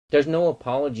There's no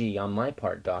apology on my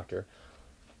part, doctor.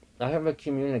 I have a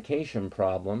communication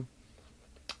problem.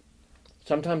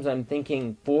 Sometimes I'm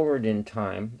thinking forward in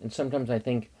time, and sometimes I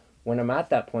think when I'm at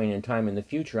that point in time in the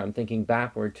future, I'm thinking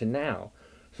backward to now.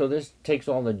 So this takes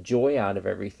all the joy out of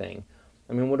everything.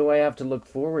 I mean, what do I have to look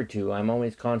forward to? I'm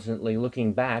always constantly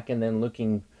looking back and then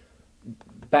looking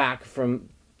back from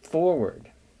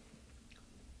forward.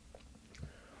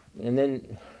 And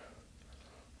then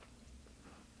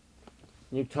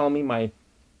you tell me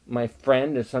my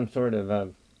friend is some sort of a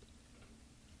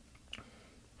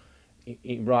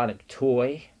erotic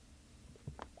toy.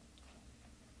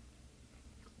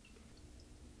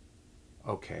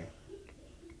 Okay.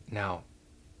 Now,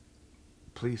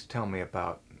 please tell me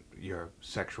about your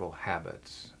sexual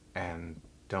habits, and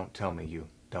don't tell me you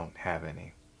don't have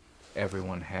any.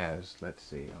 Everyone has, let's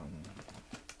see,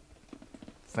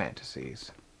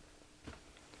 fantasies.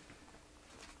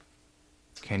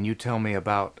 Can you tell me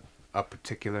about a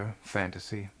particular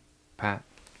fantasy, Pat?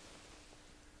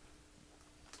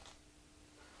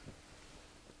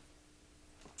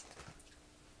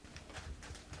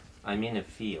 I'm in a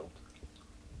field.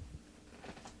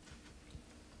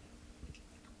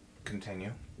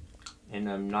 Continue. And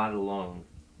I'm not alone.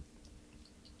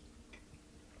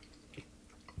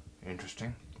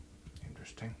 Interesting.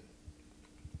 Interesting.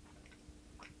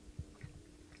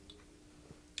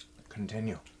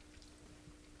 Continue.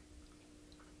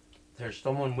 There's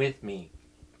someone with me.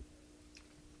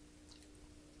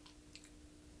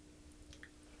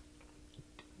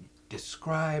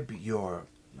 Describe your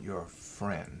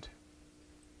friend.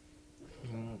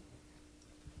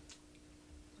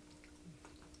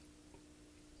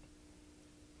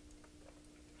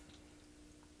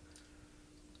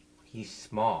 He's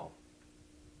small.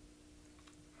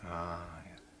 Ah,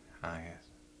 yes. Ah, yes.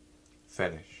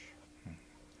 Fetish.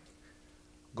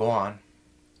 Go on.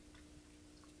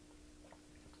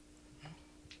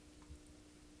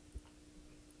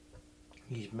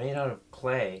 He's made out of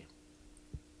clay.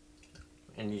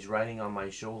 And he's riding on my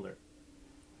shoulder.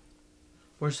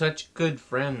 We're such good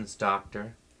friends,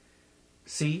 Doctor.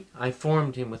 See, I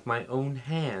formed him with my own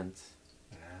hands.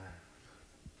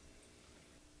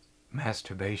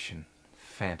 Masturbation.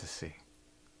 Fantasy.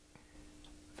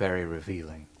 Very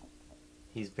revealing.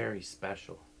 He's very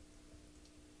special.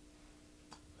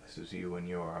 This is you and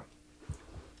your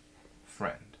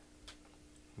friend.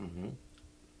 Mm-hmm.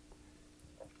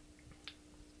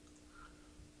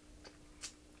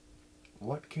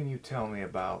 What can you tell me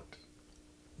about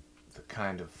the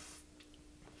kind of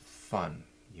fun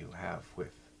you have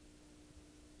with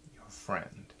your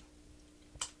friend?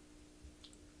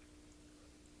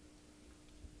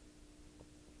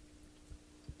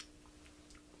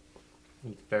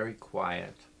 He's very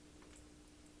quiet.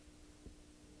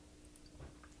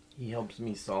 He helps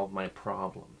me solve my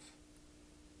problems.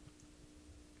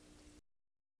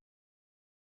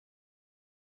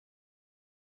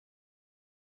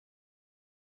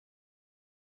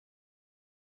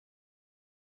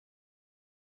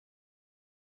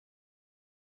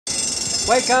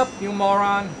 Wake up, you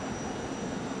moron!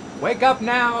 Wake up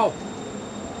now!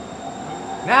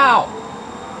 Now!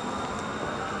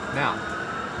 Now,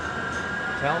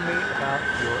 tell me about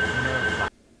your inner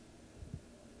life.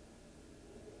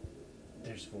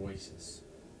 There's voices.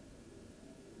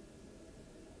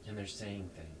 And they're saying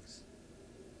things.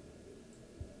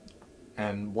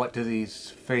 And what do these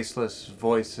faceless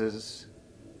voices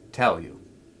tell you?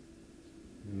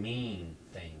 Mean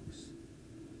things.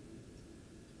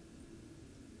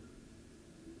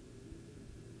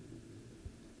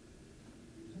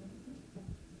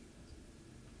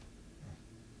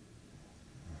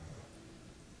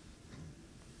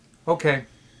 Okay.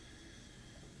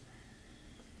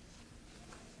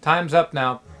 Time's up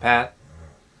now, Pat.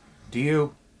 Do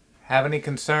you have any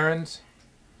concerns?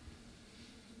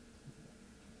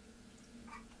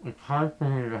 It's hard for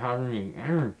me to have any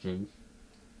energy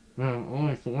when I'm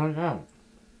always worn out.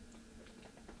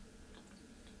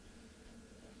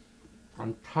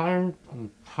 I'm tired,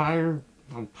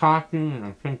 I'm talking and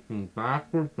I'm thinking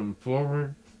backwards and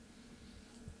forward.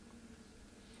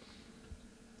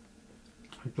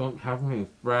 I don't have any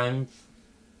friends.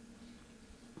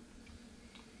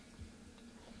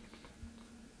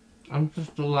 I'm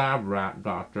just a lab rat,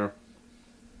 Doctor.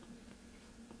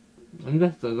 I'm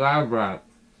just a lab rat.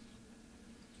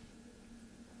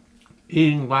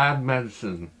 Eating lab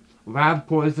medicine. Lab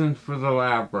poisons for the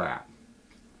lab rat.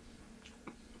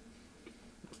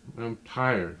 I'm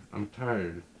tired. I'm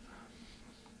tired.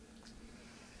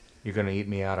 You're gonna eat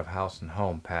me out of house and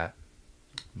home, Pat.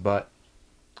 But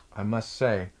I must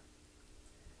say,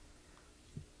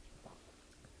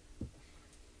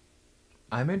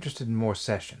 I'm interested in more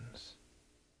sessions.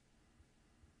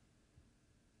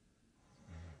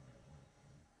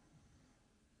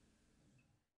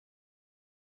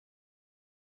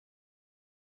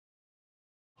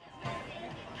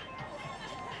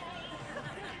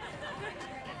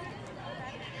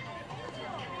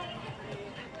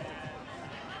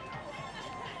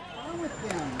 Is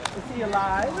he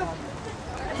alive?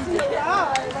 Is he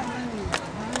alive?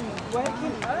 Wake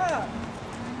him up.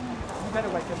 You better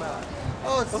wake him up.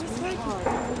 Oh, sweetheart.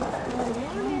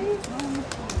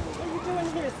 What are you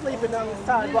doing here sleeping on the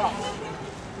sidewalk?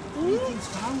 Anything's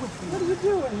wrong with What are you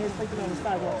doing here sleeping on the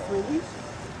sidewalk, sweetie?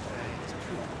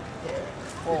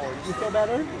 Oh, you feel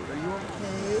better? Are you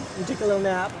okay? You took a little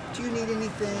nap. Do you need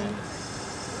anything?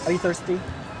 Are you thirsty?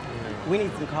 We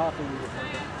need some coffee.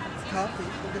 Coffee?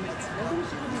 We're gonna get some Maybe we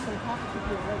should get some coffee to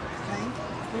you awake. Okay?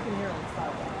 Sleeping here on the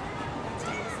sidewalk.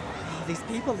 Oh, these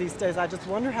people these days, I just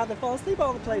wonder how they fall asleep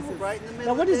all the places. Right in the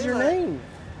middle Now, what of is your daylight. name?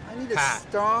 I need a Pat.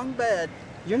 strong bed.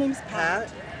 Your name's Pat.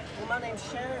 Pat. Well, my name's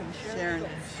Sharon. Sharon.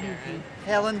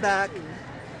 Helen back.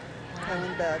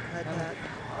 Helen back. Hi, Pat.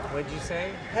 What'd you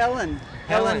say? Helen.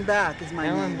 Helen back is my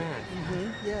Helen name. Back.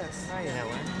 Mm-hmm. Yes. Hi,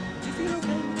 Helen. Do you feel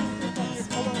okay?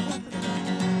 Hold on.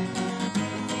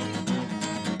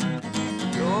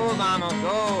 Go, mama,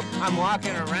 go. I'm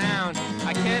walking around.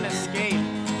 I can't escape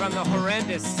from the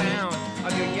horrendous sound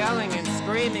of your yelling and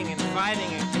screaming and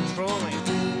fighting and controlling.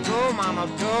 Go, mama,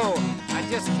 go. I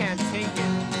just can't take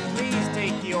it. Please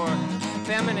take your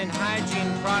feminine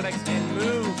hygiene products and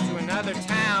move to another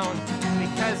town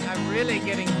because I'm really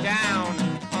getting down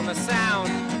on the sound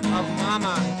of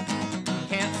mama.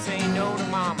 Can't say no to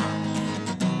mama.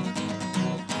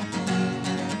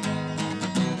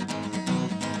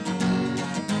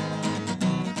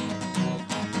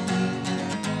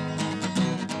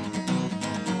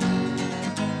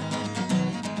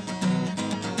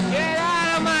 Get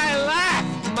out of my lap,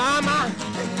 mama!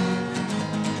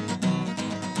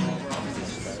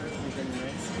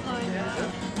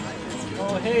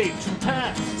 Oh, hey, two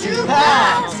Pats.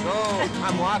 Mama, go.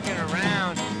 I'm walking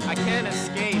around. I can't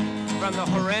escape from the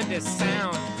horrendous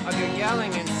sound of your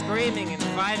yelling and screaming and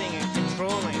fighting and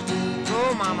controlling.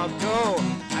 Go, mama, go.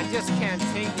 I just can't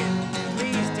take it.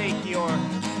 Please take your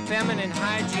feminine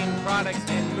hygiene products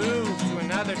and move to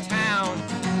another town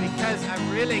because I'm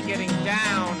really getting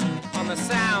down on the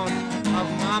sound of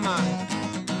mama.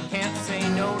 Can't say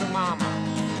no to mama.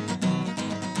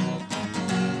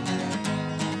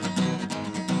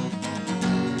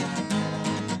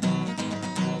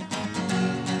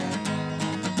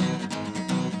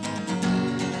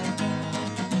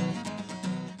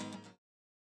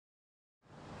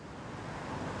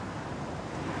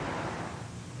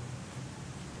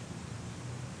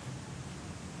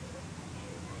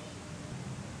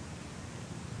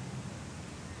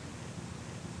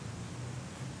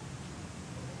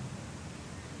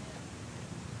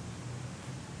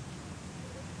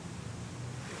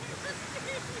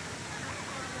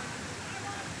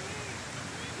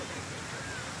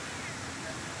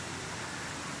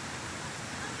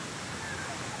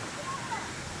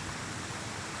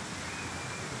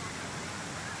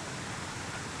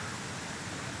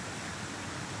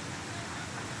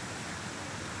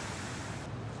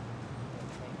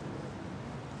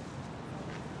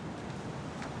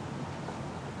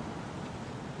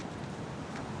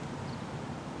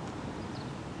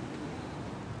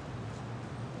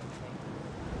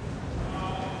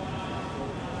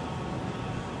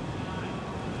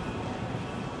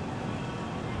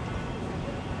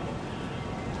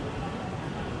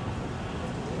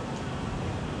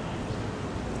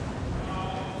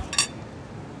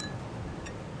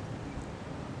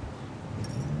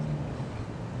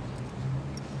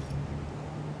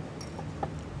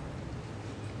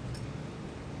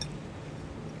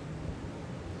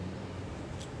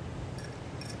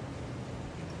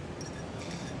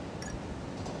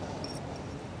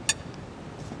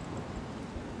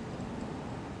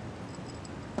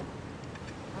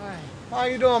 How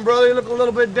you doing, brother? You look a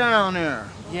little bit down there.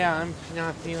 Yeah, I'm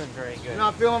not feeling very good. You're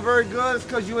not feeling very good? It's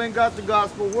because you ain't got the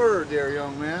gospel word there,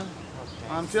 young man. Okay.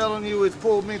 I'm telling you, it's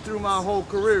pulled me through my whole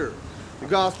career. The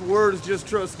gospel word is just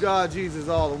trust God, Jesus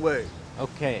all the way.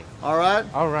 Okay. All right?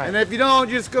 All right. And if you don't,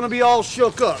 you're just going to be all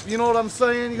shook up. You know what I'm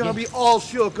saying? You're going to Yeah. be all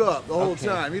shook up the whole Okay.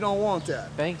 time. You don't want that.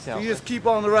 Thanks, You Albert. just keep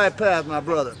on the right path, my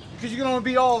brother. Because you're going to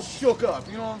be all shook up.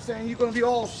 You know what I'm saying? You're going to be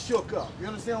all shook up. You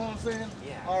understand what I'm saying?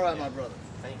 Yeah. All right, Yeah. my brother.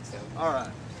 Thanks, Albert. All right.